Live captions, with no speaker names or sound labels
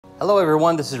Hello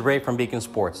everyone, this is Ray from Lakepoint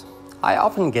Sports. I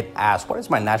often get asked, what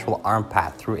is my natural arm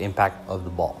path through impact of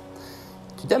the ball?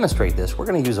 To demonstrate this, we're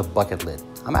going to use a bucket lid.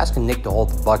 I'm asking Nick to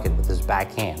hold the bucket with his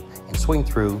backhand and swing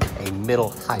through a middle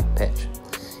high pitch.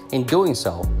 In doing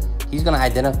so, he's going to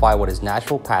identify what his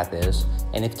natural path is,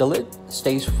 and if the lid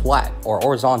stays flat or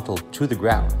horizontal to the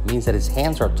ground, it means that his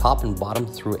hands are top and bottom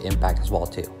through impact as well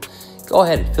too. Go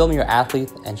ahead and film your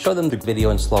athlete and show them the video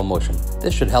in slow motion.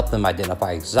 This should help them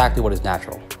identify exactly what is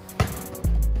natural.